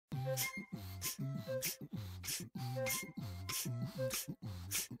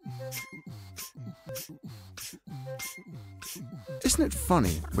Isn't it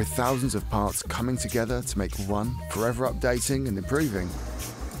funny, with thousands of parts coming together to make one, forever updating and improving?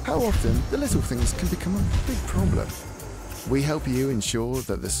 How often the little things can become a big problem. We help you ensure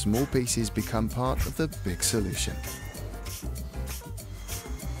that the small pieces become part of the big solution.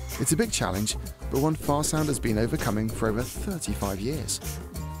 It's a big challenge, but one Farsound has been overcoming for over 35 years.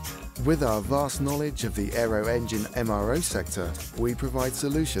 With our vast knowledge of the aero engine MRO sector, we provide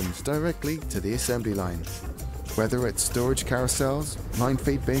solutions directly to the assembly line. Whether it's storage carousels, line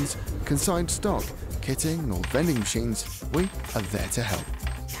feed bins, consigned stock, kitting or vending machines, we are there to help.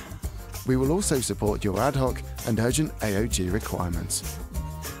 We will also support your ad hoc and urgent AOG requirements.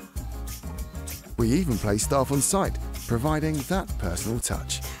 We even place staff on site, providing that personal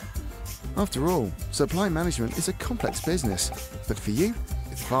touch. After all, supply management is a complex business, but for you,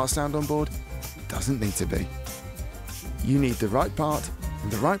 with Farsound on board, it doesn't need to be. You need the right part, in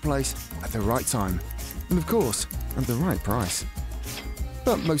the right place, at the right time, and of course, at the right price.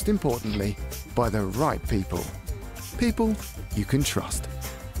 But most importantly, by the right people. People you can trust.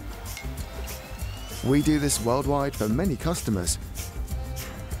 We do this worldwide for many customers,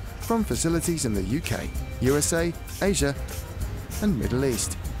 from facilities in the UK, USA, Asia, and Middle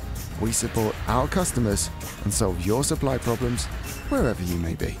East. We support our customers and solve your supply problems wherever you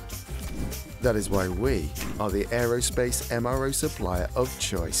may be. That is why we are the aerospace MRO supplier of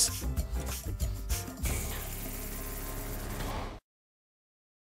choice.